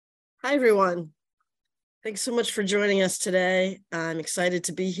Hi, everyone. Thanks so much for joining us today. I'm excited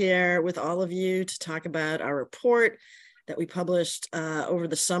to be here with all of you to talk about our report that we published over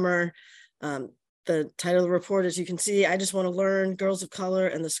the summer. The title of the report, as you can see, I Just Want to Learn, Girls of Color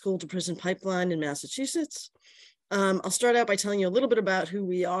and the School to Prison Pipeline in Massachusetts. I'll start out by telling you a little bit about who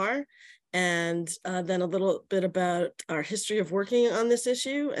we are, and then a little bit about our history of working on this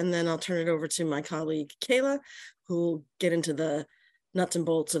issue. And then I'll turn it over to my colleague, Kayla, who will get into the nuts and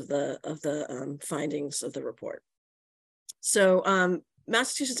bolts of the findings of the report. So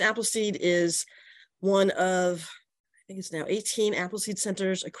Massachusetts Appleseed is one of, I think it's now 18 Appleseed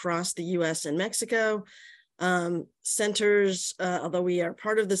centers across the US and Mexico. Centers, although we are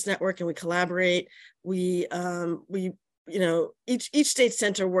part of this network and we collaborate, each state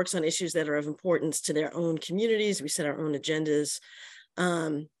center works on issues that are of importance to their own communities. We set our own agendas.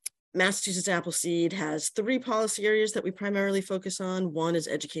 Massachusetts Appleseed has 3 policy areas that we primarily focus on. One is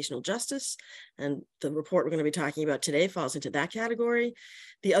educational justice, and the report we're going to be talking about today falls into that category.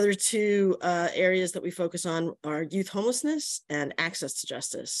 The other 2 areas that we focus on are youth homelessness and access to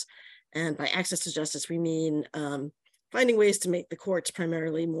justice. And by access to justice, we mean finding ways to make the courts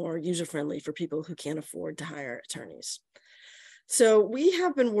primarily more user-friendly for people who can't afford to hire attorneys. So we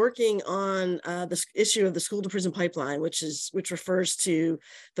have been working on this issue of the school to prison pipeline, which refers to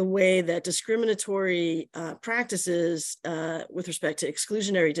the way that discriminatory practices with respect to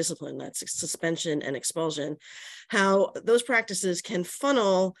exclusionary discipline, that's suspension and expulsion, how those practices can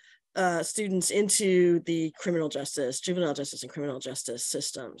funnel students into the criminal justice, juvenile justice, and criminal justice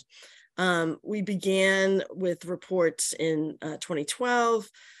systems. We began with reports in 2012,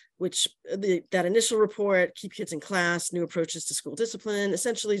 which that initial report, Keep Kids in Class, New Approaches to School Discipline,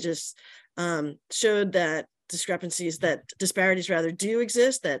 essentially just showed that disparities do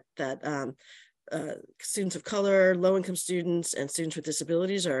exist, that students of color, low-income students, and students with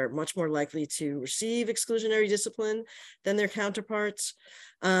disabilities are much more likely to receive exclusionary discipline than their counterparts.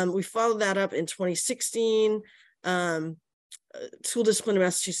 We followed that up in 2016. School discipline in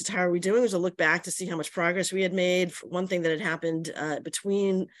Massachusetts, how are we doing? It was a look back to see how much progress we had made. One thing that had happened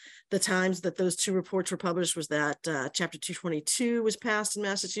between the times that those 2 reports were published was that Chapter 222 was passed in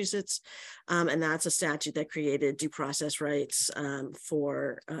Massachusetts, and that's a statute that created due process rights and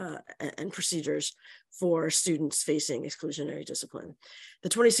procedures for students facing exclusionary discipline. The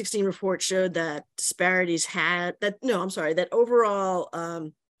 2016 report showed that that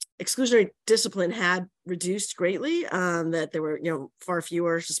overall exclusionary discipline had reduced greatly, that there were far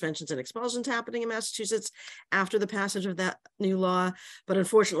fewer suspensions and expulsions happening in Massachusetts after the passage of that new law, but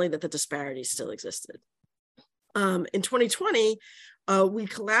unfortunately that the disparities still existed. In 2020, we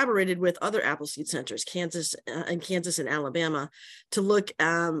collaborated with other Appleseed centers, Kansas and Alabama, to look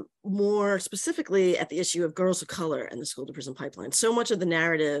more specifically at the issue of girls of color and the school to prison pipeline. So much of the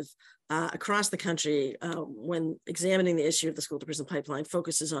narrative across the country, when examining the issue of the school to prison pipeline,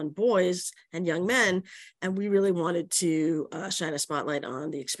 focuses on boys and young men, and we really wanted to shine a spotlight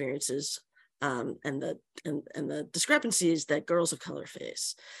on the experiences and the discrepancies that girls of color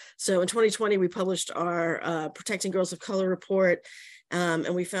face. So in 2020, we published our Protecting Girls of Color report,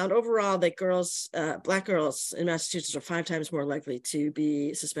 and we found overall that Black girls in Massachusetts are 5 times more likely to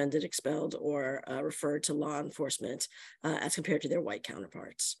be suspended, expelled, or referred to law enforcement as compared to their white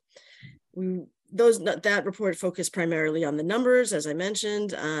counterparts. That report focused primarily on the numbers, as I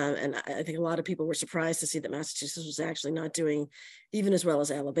mentioned, and I think a lot of people were surprised to see that Massachusetts was actually not doing even as well as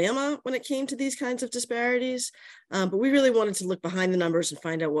Alabama when it came to these kinds of disparities. But we really wanted to look behind the numbers and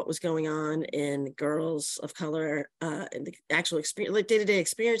find out what was going on in girls of color and the actual experience, like day-to-day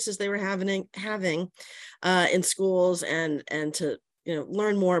experiences they were having in schools, and to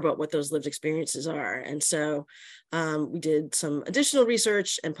learn more about what those lived experiences are. And so we did some additional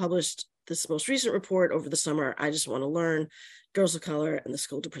research and published this most recent report over the summer, I Just Want to Learn, Girls of Color and the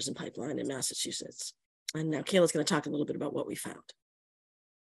School to Prison Pipeline in Massachusetts. And now Kayla's going to talk a little bit about what we found.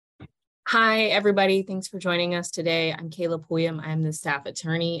 Hi, everybody. Thanks for joining us today. I'm Kayla Puyam. I'm the staff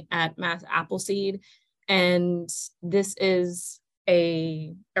attorney at Appleseed, and this is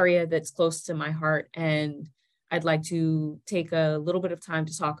an area that's close to my heart, and I'd like to take a little bit of time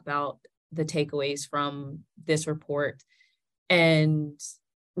to talk about the takeaways from this report. And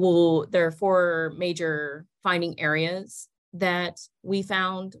there are 4 major finding areas that we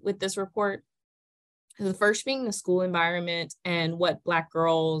found with this report. The first being the school environment and what Black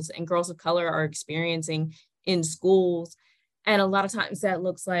girls and girls of color are experiencing in schools. And a lot of times that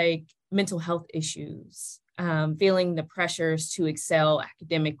looks like mental health issues, feeling the pressures to excel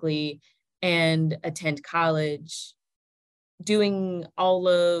academically and attend college, doing all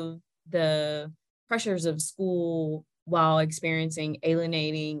of the pressures of school while experiencing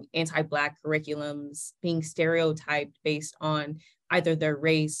alienating anti-Black curriculums, being stereotyped based on either their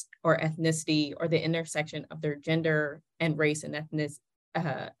race or ethnicity or the intersection of their gender and race and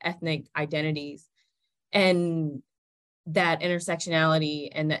ethnic identities. And that intersectionality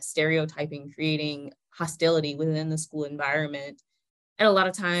and that stereotyping creating hostility within the school environment. And a lot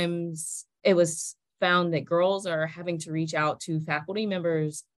of times it was found that girls are having to reach out to faculty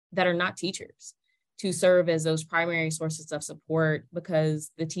members that are not teachers to serve as those primary sources of support,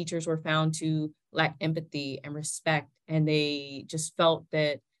 because the teachers were found to lack empathy and respect. And they just felt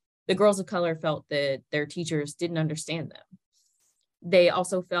that the girls of color felt that their teachers didn't understand them. They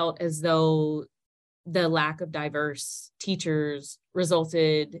also felt as though the lack of diverse teachers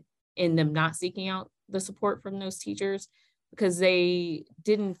resulted in them not seeking out the support from those teachers, because they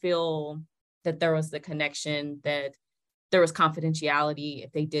didn't feel that there was the connection, that there was confidentiality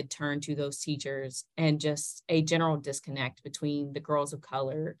if they did turn to those teachers, and just a general disconnect between the girls of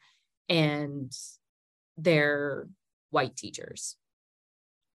color and their white teachers.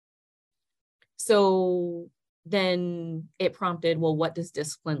 So then it prompted, well, what does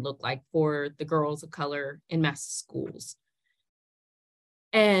discipline look like for the girls of color in Mass schools?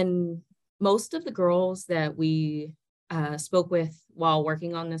 And most of the girls that we spoke with while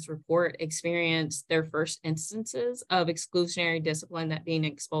working on this report experienced their first instances of exclusionary discipline, that being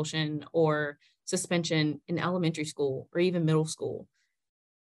expulsion or suspension, in elementary school or even middle school.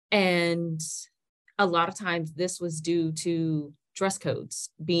 And a lot of times this was due to dress codes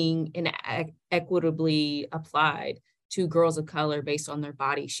being inequitably applied to girls of color based on their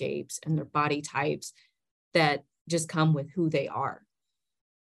body shapes and their body types that just come with who they are.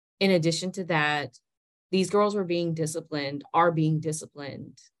 In addition to that, these girls are being disciplined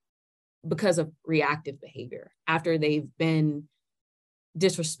because of reactive behavior after they've been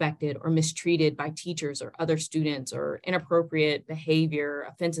disrespected or mistreated by teachers or other students, or inappropriate behavior,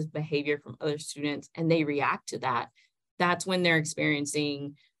 offensive behavior from other students, and they react to that. That's when they're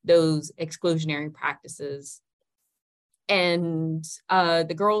experiencing those exclusionary practices. And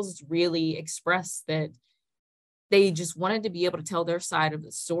the girls really expressed that they just wanted to be able to tell their side of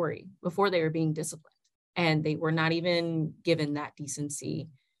the story before they were being disciplined. And they were not even given that decency.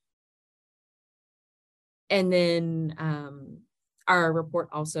 And then our report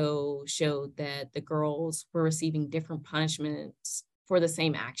also showed that the girls were receiving different punishments for the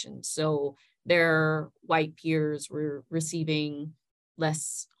same actions. So their white peers were receiving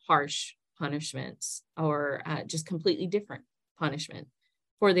less harsh punishments, or just completely different punishment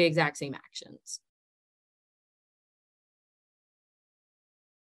for the exact same actions.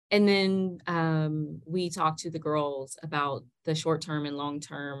 And then we talked to the girls about the short-term and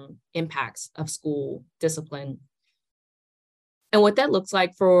long-term impacts of school discipline. And what that looks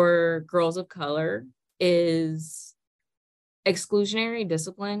like for girls of color is exclusionary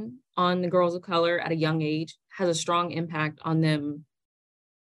discipline on the girls of color at a young age has a strong impact on them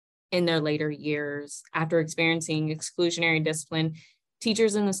in their later years. After experiencing exclusionary discipline,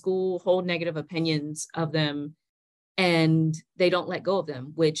 teachers in the school hold negative opinions of them, and they don't let go of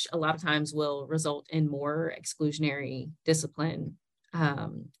them, which a lot of times will result in more exclusionary discipline.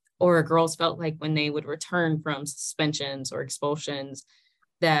 Or girls felt like when they would return from suspensions or expulsions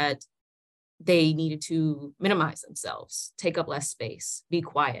that they needed to minimize themselves, take up less space, be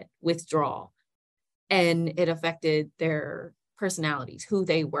quiet, withdraw. And it affected their personalities, who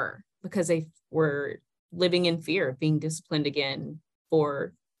they were, because they were living in fear of being disciplined again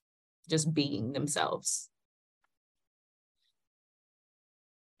for just being themselves.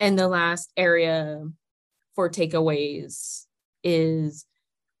 And the last area for takeaways is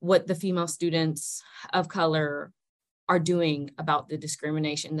what the female students of color are doing about the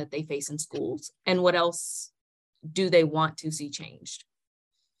discrimination that they face in schools, and what else do they want to see changed.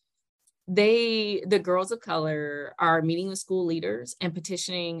 The girls of color are meeting with school leaders and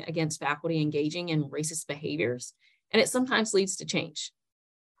petitioning against faculty engaging in racist behaviors, and it sometimes leads to change.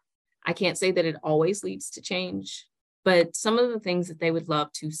 I can't say that it always leads to change, but some of the things that they would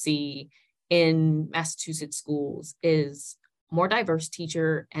love to see in Massachusetts schools is more diverse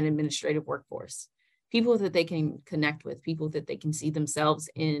teacher and administrative workforce, people that they can connect with, people that they can see themselves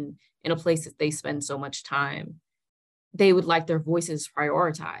in a place that they spend so much time. They would like their voices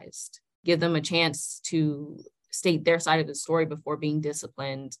prioritized, give them a chance to state their side of the story before being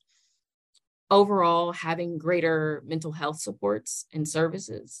disciplined. Overall, having greater mental health supports and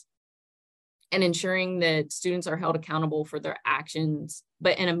services, and ensuring that students are held accountable for their actions,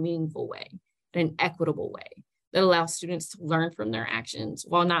 but in a meaningful way, in an equitable way that allows students to learn from their actions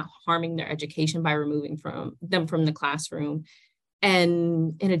while not harming their education by removing them from the classroom.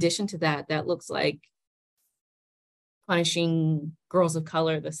 And in addition to that, that looks like punishing girls of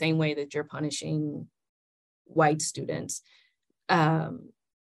color the same way that you're punishing white students.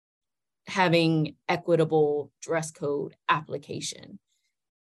 Having equitable dress code application.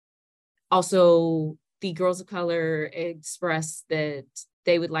 Also, the girls of color expressed that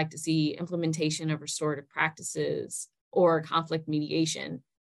they would like to see implementation of restorative practices or conflict mediation.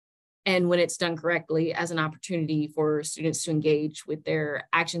 And when it's done correctly, as an opportunity for students to engage with their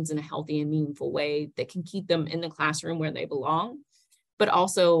actions in a healthy and meaningful way that can keep them in the classroom where they belong, but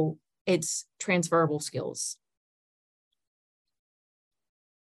also it's transferable skills.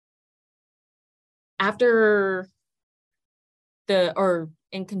 After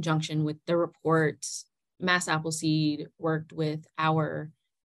in conjunction with the report, Mass Appleseed worked with our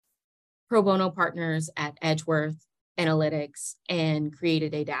pro bono partners at Edgeworth Analytics and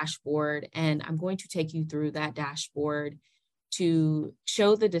created a dashboard. And I'm going to take you through that dashboard to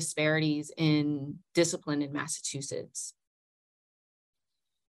show the disparities in discipline in Massachusetts.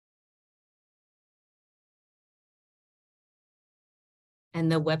 And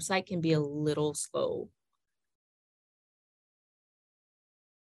the website can be a little slow.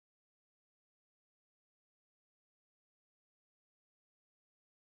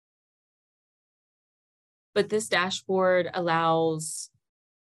 But this dashboard allows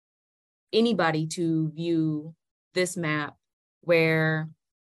anybody to view this map where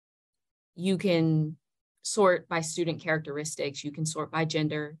you can sort by student characteristics, you can sort by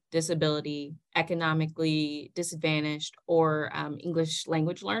gender, disability, economically disadvantaged, or English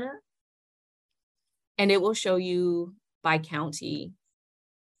language learner. And it will show you by county,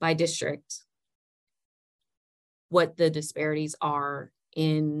 by district, what the disparities are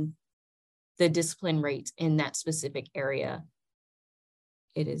in the discipline rates in that specific area.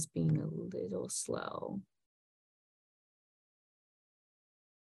 It is being a little slow.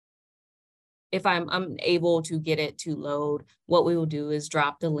 If I'm unable to get it to load, what we will do is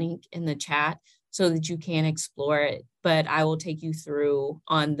drop the link in the chat so that you can explore it, but I will take you through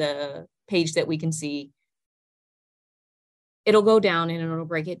on the page that we can see. It'll go down and it'll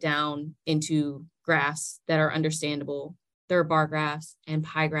break it down into graphs that are understandable. There are bar graphs and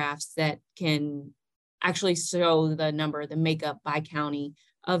pie graphs that can actually show the number, the makeup by county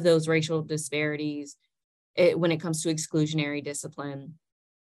of those racial disparities when it comes to exclusionary discipline.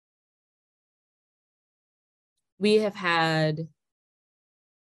 We have had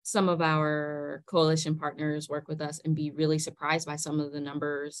some of our coalition partners work with us and be really surprised by some of the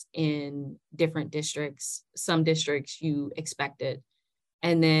numbers in different districts. Some districts you expect it.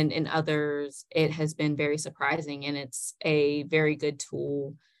 And then in others, it has been very surprising, and it's a very good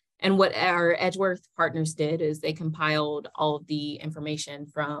tool. And what our Edgeworth partners did is they compiled all of the information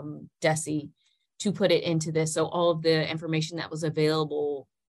from DESE to put it into this. So all of the information that was available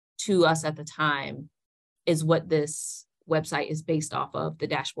to us at the time is what this website is based off of, the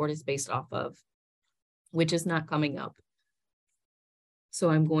dashboard is based off of, which is not coming up.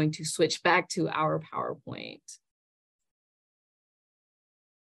 So I'm going to switch back to our PowerPoint.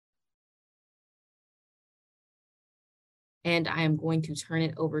 And I am going to turn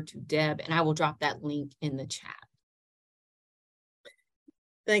it over to Deb, and I will drop that link in the chat.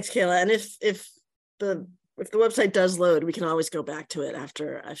 Thanks, Kayla. And if the website does load, we can always go back to it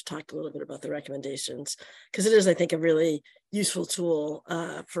after I've talked a little bit about the recommendations, because it is, I think, a really useful tool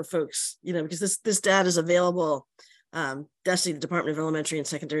for folks, because this data is available. DESE, the Department of Elementary and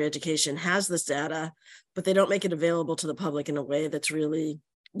Secondary Education, has this data, but they don't make it available to the public in a way that's really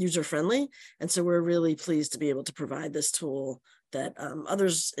user-friendly. And so we're really pleased to be able to provide this tool that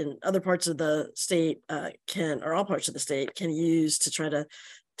others in other parts of the state or all parts of the state can use to try to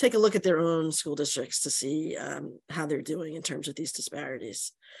take a look at their own school districts to see how they're doing in terms of these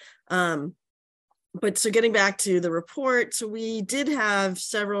disparities. But so getting back to the report, so we did have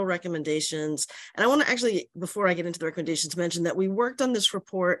several recommendations. And I want to actually, before I get into the recommendations, mention that we worked on this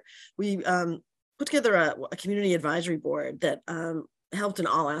report. We put together a community advisory board that helped in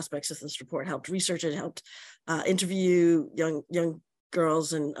all aspects of this report, helped research it, helped interview young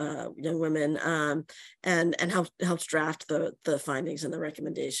girls and young women, and helped draft the findings and the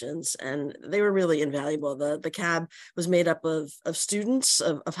recommendations. And they were really invaluable. The CAB was made up of students,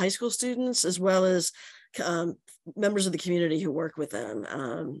 of high school students, as well as members of the community who work with them.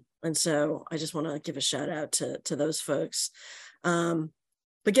 And so I just want to give a shout out to those folks.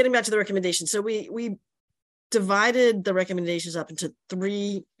 But getting back to the recommendations, so we divided the recommendations up into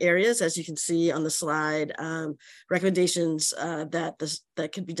 3 areas, as you can see on the slide. Recommendations that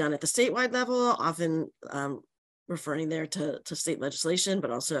could be done at the statewide level, often referring there to state legislation,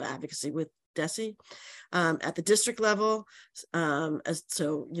 but also advocacy with DESE. At the district level,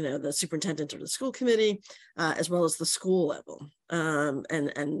 the superintendent or the school committee, as well as the school level.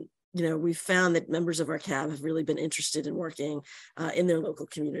 We've found that members of our CAB have really been interested in working in their local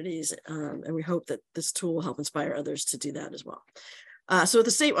communities, and we hope that this tool will help inspire others to do that as well. So at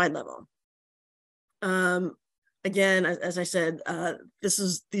the statewide level, again, as I said,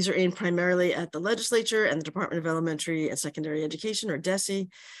 these are aimed primarily at the legislature and the Department of Elementary and Secondary Education, or DESE.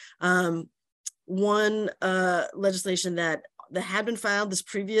 One legislation that had been filed this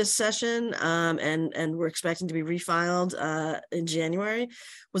previous session and we're expecting to be refiled in January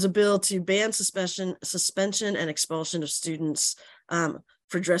was a bill to ban suspension and expulsion of students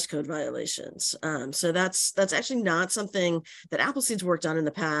for dress code violations. So that's actually not something that Appleseed's worked on in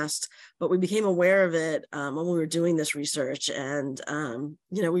the past, but we became aware of it when we were doing this research. And,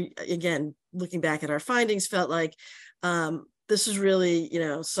 we, again, looking back at our findings, felt like this is really,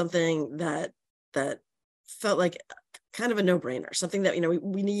 something that felt like kind of a no-brainer, something that,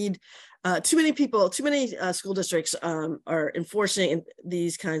 we need. Too many school districts are enforcing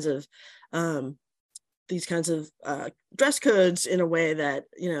these kinds of dress codes in a way that,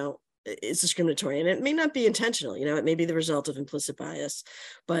 is discriminatory, and it may not be intentional, it may be the result of implicit bias,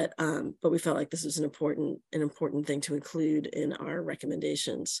 but we felt like this is an important thing to include in our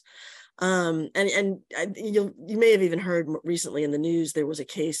recommendations. You may have even heard recently in the news, there was a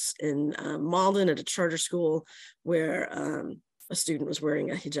case in Malden at a charter school where a student was wearing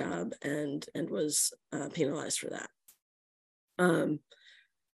a hijab and was penalized for that.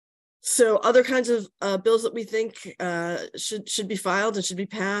 So other kinds of bills that we think should be filed and should be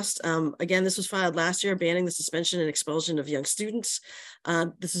passed. Again, this was filed last year, banning the suspension and expulsion of young students.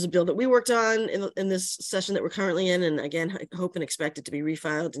 This is a bill that we worked on in this session that we're currently in, and again, I hope and expect it to be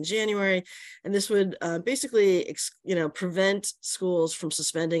refiled in January. And this would basically, prevent schools from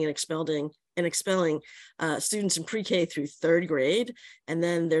suspending and expelling students in pre-K through third grade, and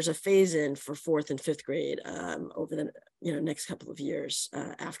then there's a phase-in for fourth and fifth grade over the next couple of years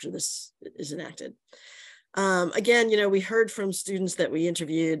after this is enacted. Again, we heard from students that we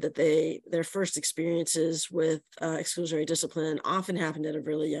interviewed that their first experiences with exclusionary discipline often happened at a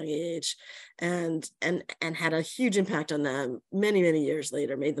really young age, and had a huge impact on them many years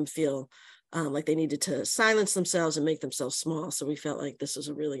later, made them feel like they needed to silence themselves and make themselves small. So we felt like this was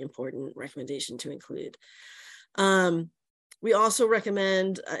a really important recommendation to include. We also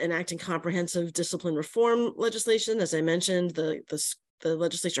recommend enacting comprehensive discipline reform legislation. As I mentioned, the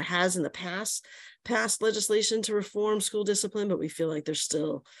legislature has in the past passed legislation to reform school discipline, but we feel like there's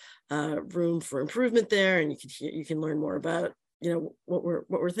still room for improvement there. And you can learn more about what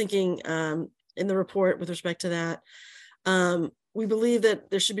we're thinking in the report with respect to that. We believe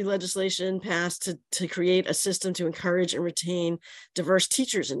that there should be legislation passed to create a system to encourage and retain diverse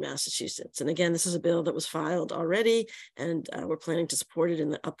teachers in Massachusetts. And again, this is a bill that was filed already, and we're planning to support it in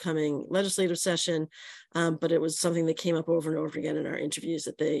the upcoming legislative session. But it was something that came up over and over again in our interviews,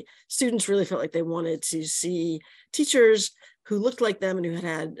 that students really felt like they wanted to see teachers who looked like them and who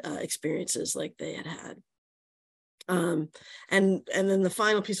had experiences like they had had. And then the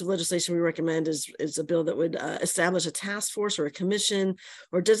final piece of legislation we recommend is a bill that would establish a task force or a commission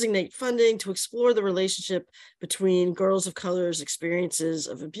or designate funding to explore the relationship between girls of color's experiences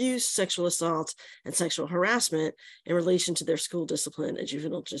of abuse, sexual assault, and sexual harassment in relation to their school discipline and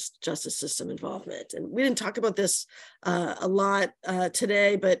juvenile justice system involvement. And we didn't talk about this a lot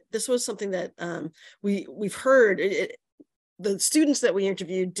today, but this was something that we've heard. The students that we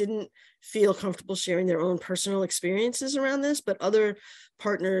interviewed didn't feel comfortable sharing their own personal experiences around this, but other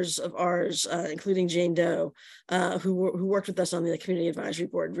partners of ours, including Jane Doe, who worked with us on the community advisory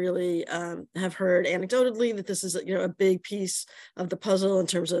board, really have heard anecdotally that this is a big piece of the puzzle in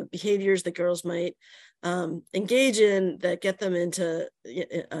terms of behaviors that girls might engage in that get them into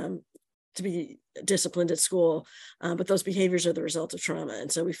to be disciplined at school, but those behaviors are the result of trauma.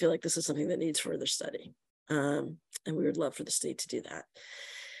 And so we feel like this is something that needs further study. And we would love for the state to do that.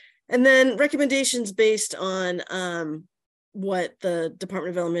 And then recommendations based on what the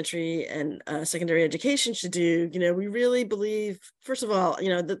Department of Elementary and Secondary Education should do. We really believe, first of all,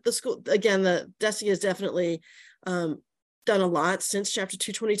 the school, again, the DESE has definitely done a lot since Chapter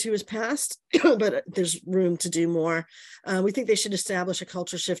 222 was passed, but there's room to do more. We think they should establish a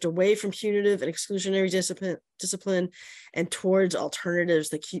culture shift away from punitive and exclusionary discipline and towards alternatives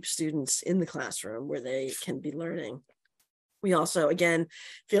that keep students in the classroom where they can be learning. We also, again,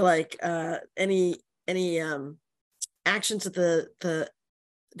 feel like any actions that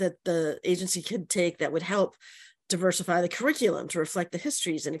the agency could take that would help diversify the curriculum to reflect the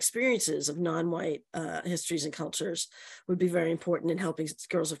histories and experiences of non-white histories and cultures would be very important in helping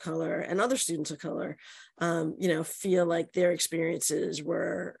girls of color and other students of color, feel like their experiences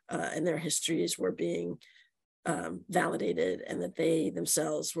were and their histories were being validated, and that they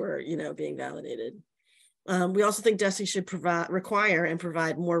themselves were, being validated. We also think DESE should require and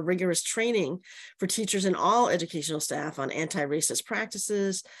provide more rigorous training for teachers and all educational staff on anti-racist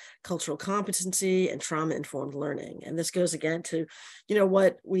practices, cultural competency, and trauma-informed learning. And this goes again to,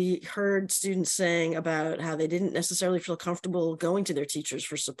 what we heard students saying about how they didn't necessarily feel comfortable going to their teachers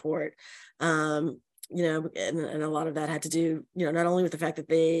for support. And a lot of that had to do, not only with the fact that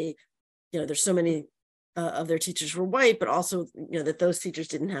they, there's so many of their teachers were white, but also, that those teachers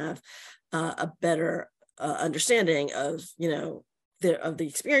didn't have a better understanding of, of the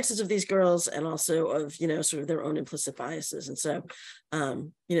experiences of these girls, and also of, sort of their own implicit biases. And so,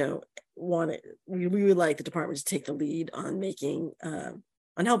 we would like the department to take the lead on making,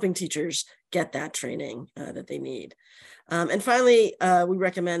 on helping teachers get that training that they need. And finally, we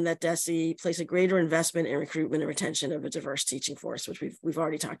recommend that DESE place a greater investment in recruitment and retention of a diverse teaching force, which we've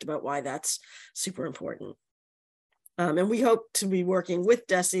already talked about why that's super important. And we hope to be working with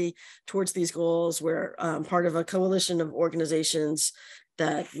DESE towards these goals. We're part of a coalition of organizations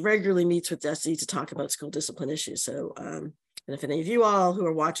that regularly meets with DESE to talk about school discipline issues. So, and if any of you all who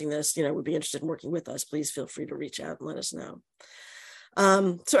are watching this, would be interested in working with us, please feel free to reach out and let us know.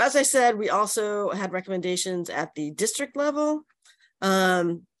 So as I said, we also had recommendations at the district level.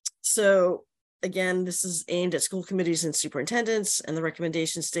 So again, this is aimed at school committees and superintendents, and the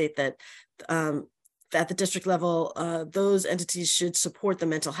recommendations state that at the district level, those entities should support the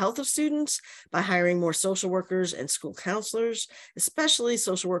mental health of students by hiring more social workers and school counselors, especially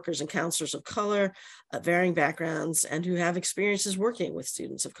social workers and counselors of color, varying backgrounds, and who have experiences working with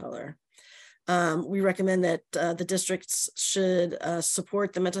students of color. We recommend that the districts should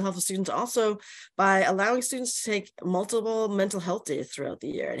support the mental health of students also by allowing students to take multiple mental health days throughout the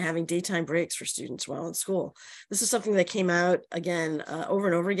year and having daytime breaks for students while in school. This is something that came out again over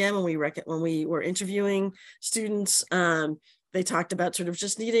and over again when we were interviewing students. They talked about sort of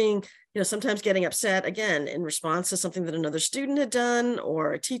just needing, sometimes getting upset again in response to something that another student had done,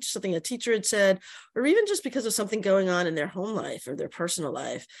 or something a teacher had said, or even just because of something going on in their home life or their personal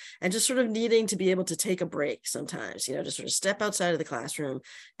life, and just sort of needing to be able to take a break sometimes, to sort of step outside of the classroom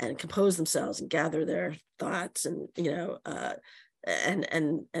and compose themselves and gather their thoughts, and,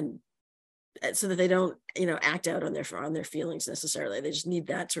 and so that they don't, act out on their feelings necessarily. They just need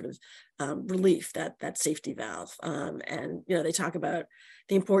that sort of relief, that safety valve. And, they talk about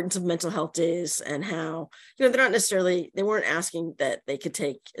the importance of mental health days, and how, they weren't asking that they could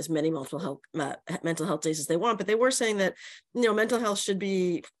take as many mental health days as they want, but they were saying that, mental health should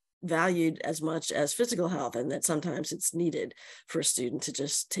be valued as much as physical health, and that sometimes it's needed for a student to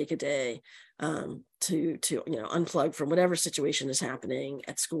just take a day to unplug from whatever situation is happening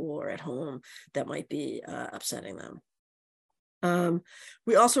at school or at home that might be upsetting them.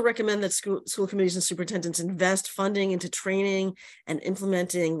 We also recommend that school committees and superintendents invest funding into training and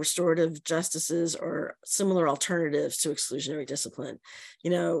implementing restorative justices or similar alternatives to exclusionary discipline.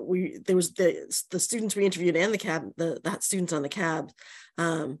 There was the students we interviewed and the students on the cab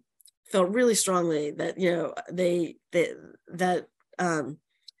felt really strongly that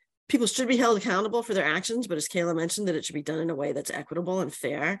people should be held accountable for their actions, but as Kayla mentioned, that it should be done in a way that's equitable and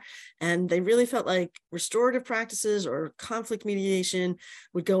fair. And they really felt like restorative practices or conflict mediation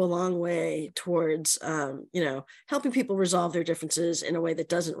would go a long way towards, helping people resolve their differences in a way that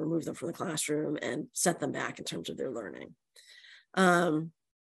doesn't remove them from the classroom and set them back in terms of their learning.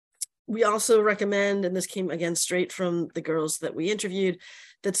 We also recommend, and this came again straight from the girls that we interviewed,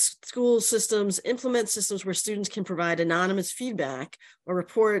 that school systems implement systems where students can provide anonymous feedback or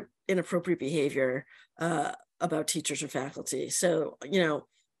report inappropriate behavior about teachers or faculty. So,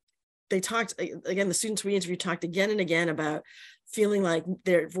 they talked, again, the students we interviewed talked again and again about feeling like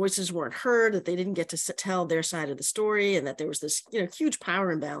their voices weren't heard, that they didn't get to tell their side of the story, and that there was this, huge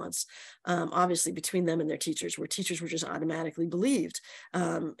power imbalance, obviously between them and their teachers, where teachers were just automatically believed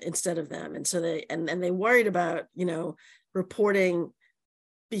instead of them. And so they worried about, reporting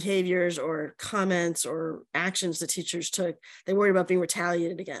behaviors or comments or actions that teachers took. They worried about being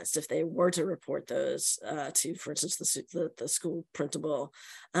retaliated against if they were to report those to, for instance, the school principal.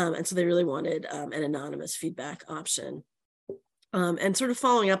 And so they really wanted an anonymous feedback option. And sort of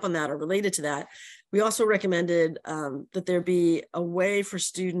following up on that, or related to that, we also recommended that there be a way for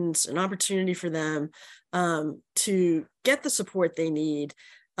students, an opportunity for them to get the support they need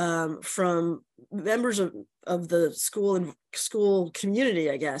from members of the school and school community,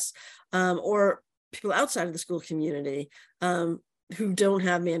 I guess, or people outside of the school community who don't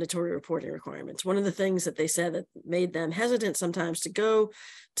have mandatory reporting requirements. One of the things that they said that made them hesitant sometimes to go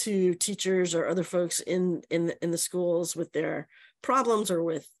to teachers or other folks in the schools with their problems or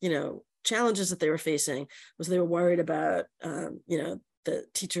with, challenges that they were facing was they were worried about, the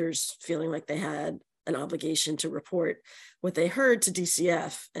teachers feeling like they had an obligation to report what they heard to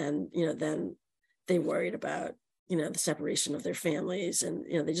DCF. And, then they worried about, the separation of their families. And,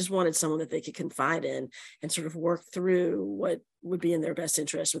 they just wanted someone that they could confide in and sort of work through what would be in their best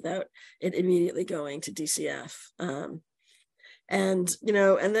interest without it immediately going to DCF. And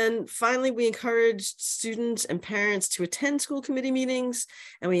then finally, we encouraged students and parents to attend school committee meetings,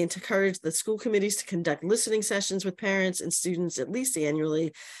 and we encouraged the school committees to conduct listening sessions with parents and students at least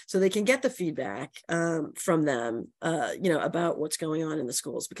annually, so they can get the feedback from them, about what's going on in the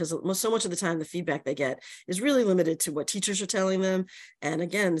schools, because so much of the time the feedback they get is really limited to what teachers are telling them. And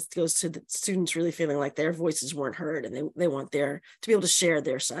again, it goes to the students really feeling like their voices weren't heard, and they want to be able to share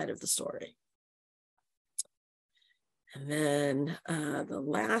their side of the story. And then the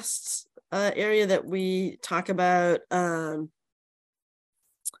last area that we talk about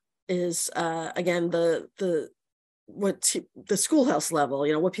is again the schoolhouse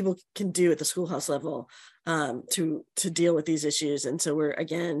level. What people can do at the schoolhouse level to deal with these issues. And so we're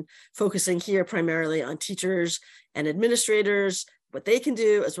again focusing here primarily on teachers and administrators, what they can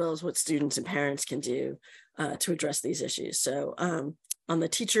do, as well as what students and parents can do to address these issues. So on the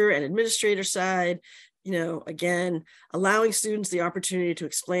teacher and administrator side, again, allowing students the opportunity to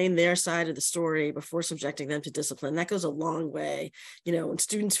explain their side of the story before subjecting them to discipline, that goes a long way. When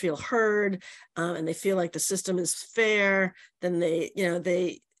students feel heard and they feel like the system is fair, then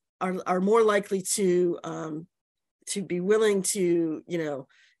they are more likely to be willing to,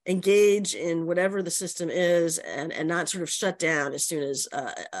 engage in whatever the system is and not sort of shut down as soon as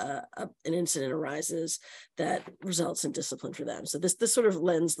an incident arises that results in discipline for them. So this sort of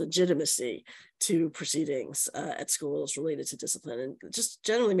lends legitimacy to proceedings at schools related to discipline, and just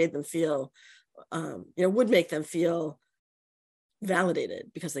generally made them feel, would make them feel validated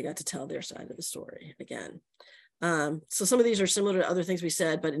because they got to tell their side of the story again. So some of these are similar to other things we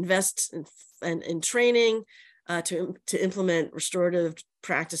said, but invest in training to implement restorative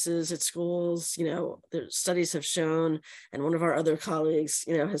practices at schools. The studies have shown, and one of our other colleagues,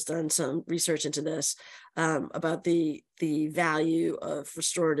 has done some research into this about the value of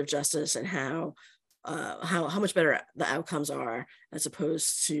restorative justice and how much better the outcomes are as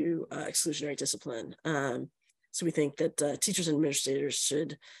opposed to exclusionary discipline. So we think that teachers and administrators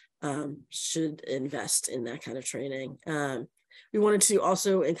should invest in that kind of training. We wanted to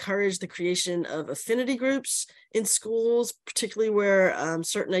also encourage the creation of affinity groups in schools, particularly where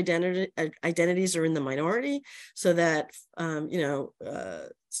certain identities are in the minority, so that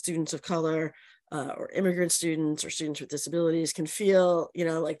students of color or immigrant students or students with disabilities can feel,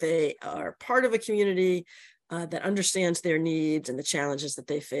 like they are part of a community that understands their needs and the challenges that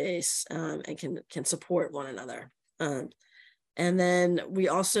they face, and can support one another. And then we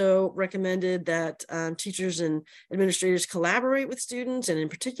also recommended that teachers and administrators collaborate with students, and in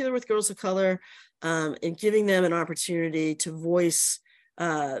particular with girls of color, in giving them an opportunity to voice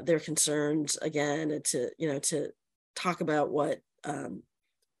their concerns again, and to talk about what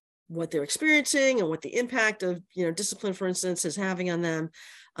they're experiencing and what the impact of discipline, for instance, is having on them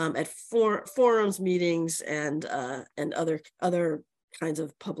at forums, meetings, and other kinds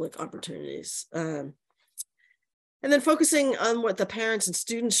of public opportunities. And then focusing on what the parents and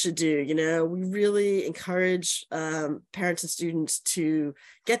students should do. We really encourage parents and students to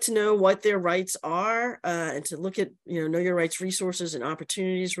get to know what their rights are, and to look at, know your rights resources and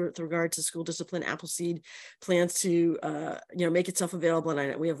opportunities with regard to school discipline. Appleseed plans to, make itself available. And I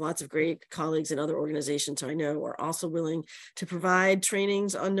know we have lots of great colleagues in other organizations who I know are also willing to provide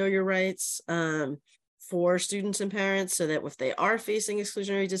trainings on know your rights for students and parents, so that if they are facing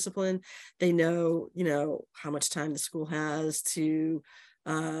exclusionary discipline, they know, how much time the school has to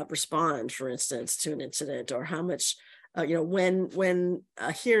respond, for instance, to an incident, or how much, when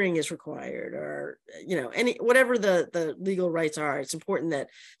a hearing is required, or, whatever the legal rights are. It's important that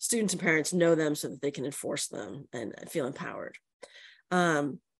students and parents know them so that they can enforce them and feel empowered.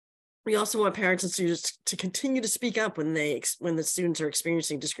 We also want parents and students to continue to speak up when the students are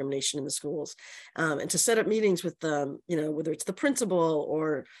experiencing discrimination in the schools, and to set up meetings with them, whether it's the principal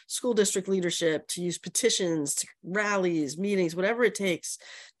or school district leadership, to use petitions, to rallies, meetings, whatever it takes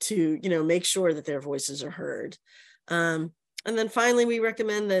to, make sure that their voices are heard. And then finally, we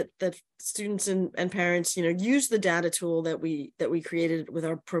recommend that students and parents, use the data tool that we created with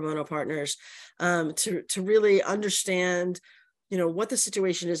our pro bono partners to really understand what the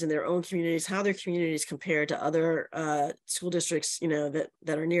situation is in their own communities, how their communities compare to other school districts, that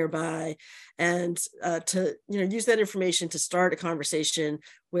are nearby, and to, use that information to start a conversation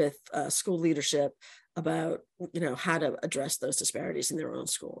with school leadership about, how to address those disparities in their own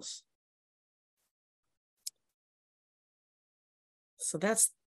schools. So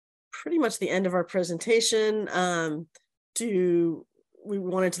that's pretty much the end of our presentation. We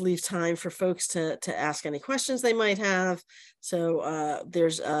wanted to leave time for folks to ask any questions they might have. So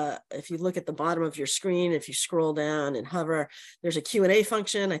there's if you look at the bottom of your screen, if you scroll down and hover, there's a Q&A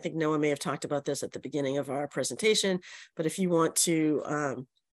function. I think Noah may have talked about this at the beginning of our presentation, but if you want to,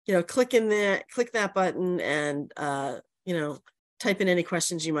 click that button and, type in any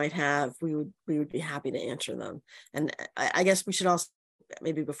questions you might have, we would be happy to answer them. And I guess we should also,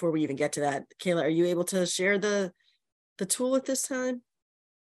 maybe before we even get to that, Kayla, are you able to share the tool at this time?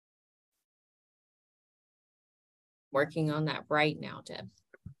 Working on that right now, Deb.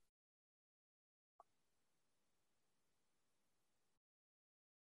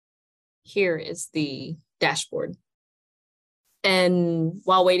 Here is the dashboard. And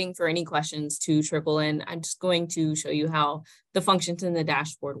while waiting for any questions to trickle in, I'm just going to show you how the functions in the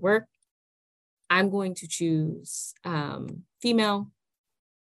dashboard work. I'm going to choose female.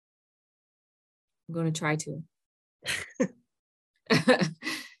 I'm going to try to.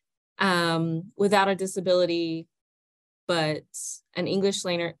 Without a disability, but an English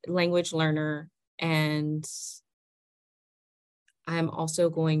language learner, and I'm also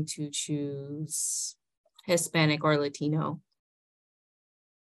going to choose Hispanic or Latino.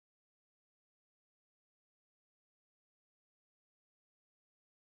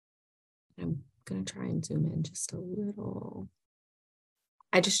 I'm going to try and zoom in just a little.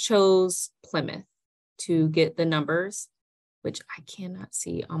 I just chose Plymouth to get the numbers, which I cannot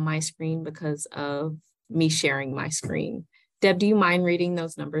see on my screen because of me sharing my screen. Deb, do you mind reading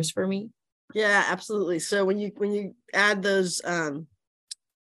those numbers for me? Yeah, absolutely. So when you add those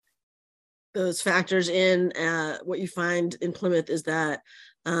factors in, what you find in Plymouth is that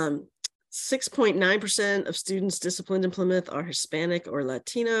 6.9% of students disciplined in Plymouth are Hispanic or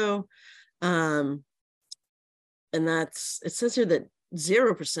Latino. And it says here that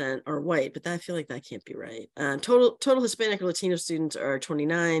 0% are white, but I feel like that can't be right. Total Hispanic or Latino students are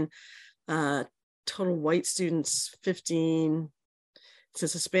 29. Total white students, 15. It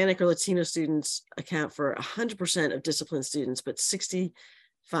says Hispanic or Latino students account for 100% of disciplined students, but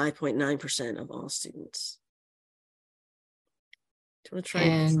 65.9% of all students. Do you want to try?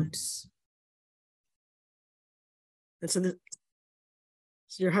 And so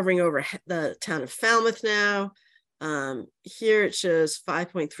you're hovering over the town of Falmouth now. Here it shows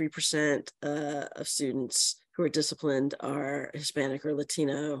 5.3% of students who are disciplined are Hispanic or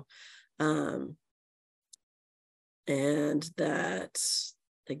Latino. And that,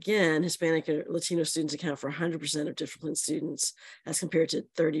 again, Hispanic or Latino students account for 100% of disciplined students as compared to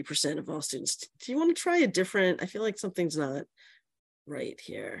 30% of all students. Do you want to try a different? I feel like something's not right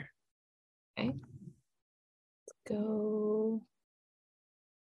here. Okay. Let's go.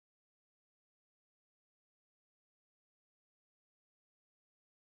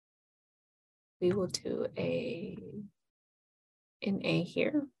 We will do an A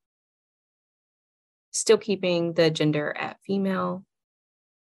here. Still keeping the gender at female.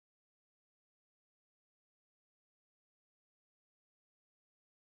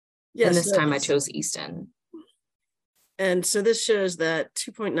 Yes, and this time I chose Easton. And so this shows that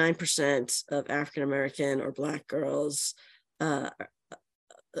 2.9% of African-American or Black girls are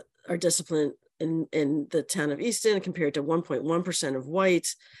disciplined in the town of Easton compared to 1.1% of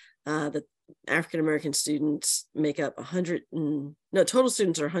white. The African-American students make up total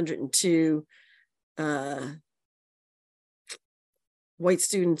students are 102. White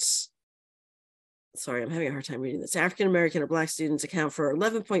students, sorry, I'm having a hard time reading this. African-American or Black students account for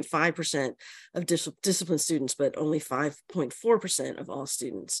 11.5% of disciplined students, but only 5.4% of all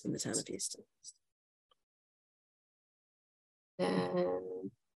students in the town of Easton. And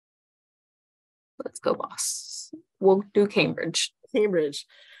let's go, boss. We'll do Cambridge.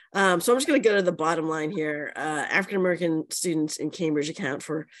 So I'm just going to go to the bottom line here. African-American students in Cambridge account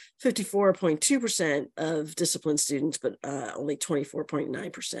for 54.2% of disciplined students, but only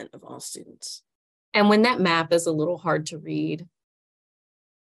 24.9% of all students. And when that map is a little hard to read,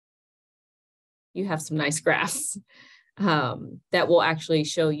 you have some nice graphs that will actually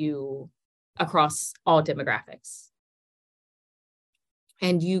show you across all demographics.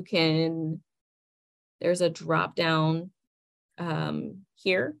 And you can, there's a drop down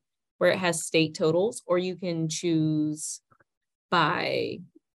here where it has state totals, or you can choose by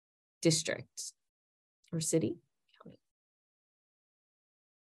district or city, county.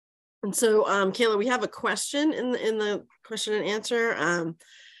 And so, Kayla, we have a question in the question and answer.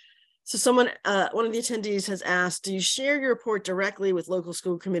 So someone, one of the attendees has asked, do you share your report directly with local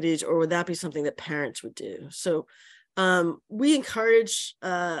school committees, or would that be something that parents would do? So we encourage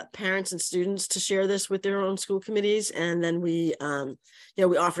parents and students to share this with their own school committees, and then we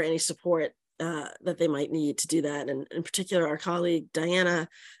offer any support that they might need to do that. And in particular, our colleague Diana,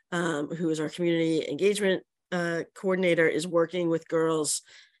 who is our community engagement coordinator, is working with girls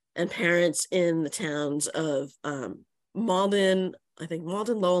and parents in the towns of Malden, I think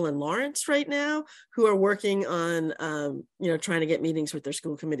Malden, Lowell, and Lawrence right now, who are working on trying to get meetings with their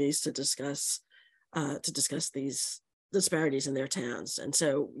school committees to discuss these disparities in their towns. And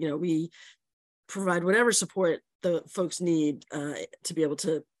so, we provide whatever support the folks need to be able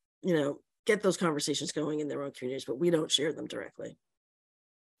to, get those conversations going in their own communities, but we don't share them directly.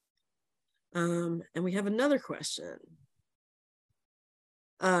 And we have another question.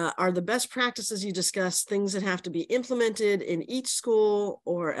 Are the best practices you discuss things that have to be implemented in each school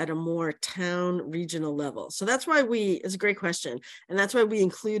or at a more town regional level? So that's why it's a great question. And that's why we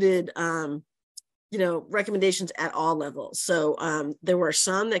included, recommendations at all levels. So there were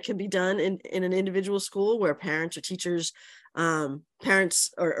some that could be done in an individual school where parents or teachers,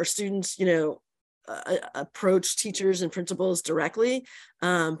 parents or students, approach teachers and principals directly.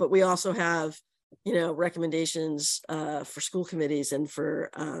 But we also have recommendations for school committees and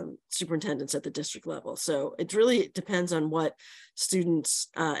for superintendents at the district level. So it really depends on what students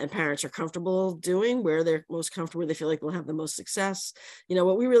and parents are comfortable doing, where they're most comfortable, where they feel like they'll have the most success.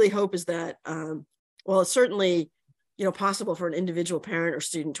 What we really hope is that, it's certainly, possible for an individual parent or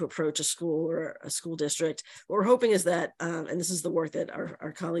student to approach a school or a school district. What we're hoping is that, and this is the work that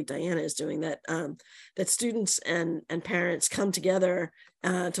our colleague Diana is doing, that that students and parents come together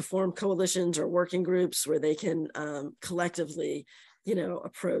to form coalitions or working groups where they can collectively,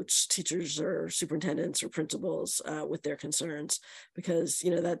 approach teachers or superintendents or principals with their concerns, because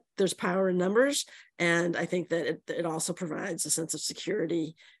that there's power in numbers, and I think that it also provides a sense of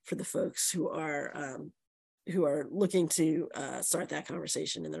security for the folks who are looking to start that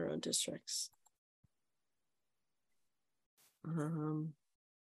conversation in their own districts. Let's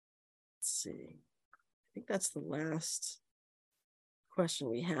see. I think that's the last question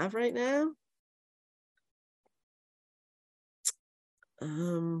we have right now.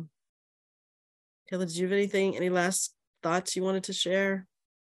 Kayla, did you have any last thoughts you wanted to share?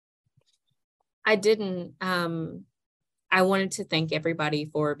 I didn't. I wanted to thank everybody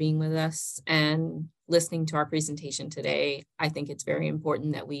for being with us and listening to our presentation today. I think it's very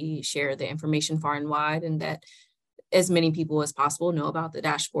important that we share the information far and wide, and that as many people as possible know about the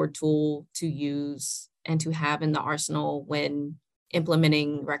dashboard tool to use and to have in the arsenal when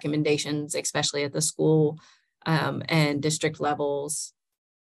implementing recommendations, especially at the school and district levels,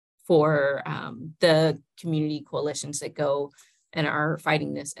 for the community coalitions that go and are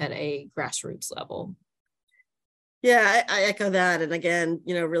fighting this at a grassroots level. Yeah, I echo that. And again,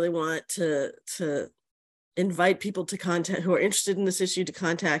 really want to invite people to contact who are interested in this issue to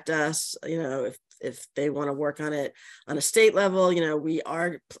contact us, if they want to work on it on a state level. We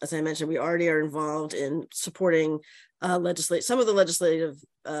are, as I mentioned, we already are involved in supporting some of the legislative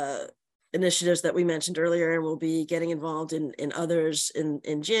initiatives that we mentioned earlier, and we'll be getting involved in others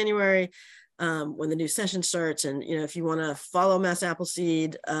in January when the new session starts. And if you want to follow Mass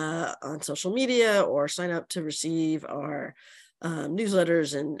Appleseed on social media or sign up to receive our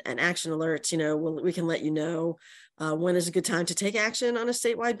newsletters and action alerts, we can let you know when is a good time to take action on a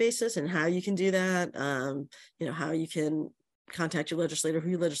statewide basis and how you can do that. How you can contact your legislator, who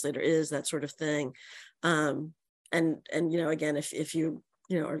your legislator is, that sort of thing. And again, if you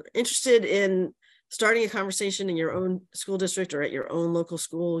are interested in starting a conversation in your own school district or at your own local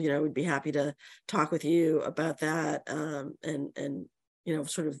school, we'd be happy to talk with you about that and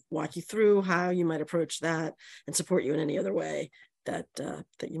sort of walk you through how you might approach that and support you in any other way that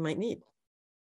you might need.